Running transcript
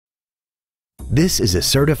This is a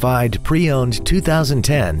certified pre-owned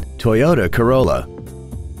 2010 Toyota Corolla.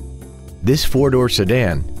 This four-door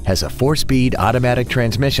sedan has a 4-speed automatic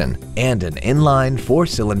transmission and an inline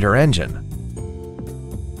 4-cylinder engine.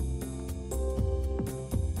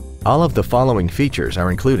 All of the following features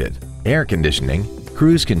are included: air conditioning,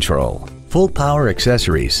 cruise control, full power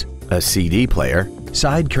accessories, a CD player,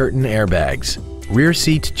 side curtain airbags, rear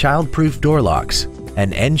seat child-proof door locks,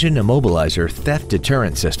 an engine immobilizer theft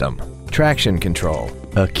deterrent system, traction control,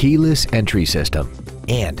 a keyless entry system,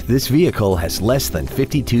 and this vehicle has less than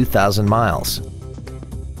 52,000 miles.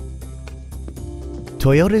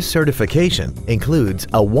 Toyota's certification includes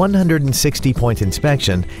a 160-point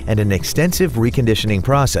inspection and an extensive reconditioning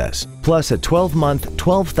process, plus a 12-month,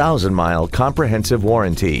 12,000-mile comprehensive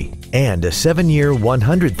warranty and a 7-year,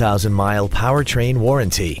 100,000-mile powertrain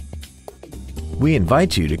warranty. We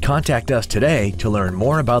invite you to contact us today to learn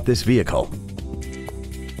more about this vehicle.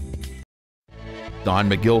 Don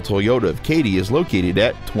McGill Toyota of Katy is located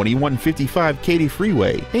at 2155 Katy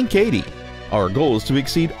Freeway in Katy. Our goal is to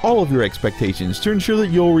exceed all of your expectations to ensure that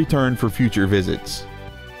you'll return for future visits.